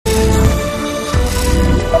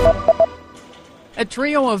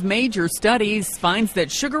trio of major studies finds that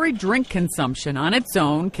sugary drink consumption on its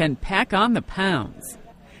own can pack on the pounds.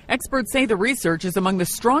 Experts say the research is among the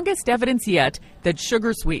strongest evidence yet that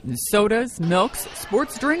sugar-sweetened sodas, milks,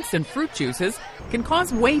 sports drinks, and fruit juices can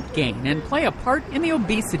cause weight gain and play a part in the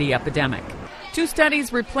obesity epidemic. 2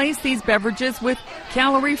 studies replaced these beverages with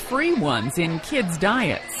calorie-free ones in kids'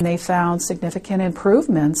 diets. They found significant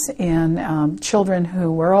improvements in children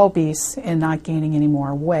who were obese and not gaining any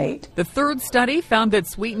more weight. The 3rd study found that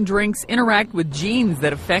sweetened drinks interact with genes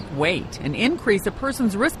that affect weight and increase a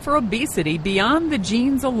person's risk for obesity beyond the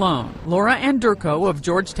genes alone. Laura Anderko of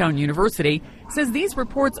Georgetown University says these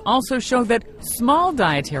reports also show that small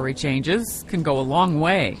dietary changes can go a long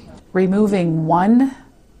way. Removing one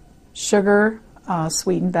sugar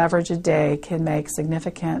sweetened beverage a day can make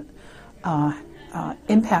significant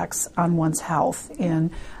impacts on one's health in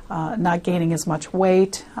not gaining as much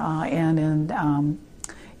weight and in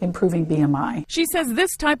improving BMI. She says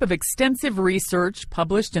this type of extensive research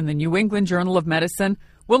published in the New England Journal of Medicine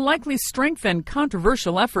will likely strengthen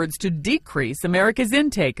controversial efforts to decrease America's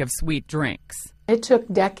intake of sweet drinks. It took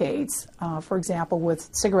decades, for example, with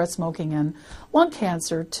cigarette smoking and lung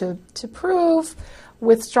cancer to prove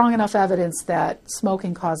with strong enough evidence that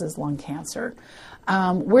smoking causes lung cancer.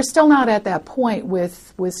 We're still not at that point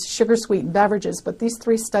with sugar-sweetened beverages, but these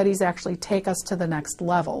 3 studies actually take us to the next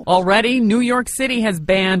level. Already, New York City has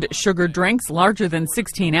banned sugar drinks larger than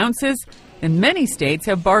 16 ounces, and many states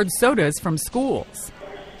have barred sodas from schools.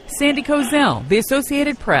 Sandy Kozel, The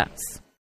Associated Press.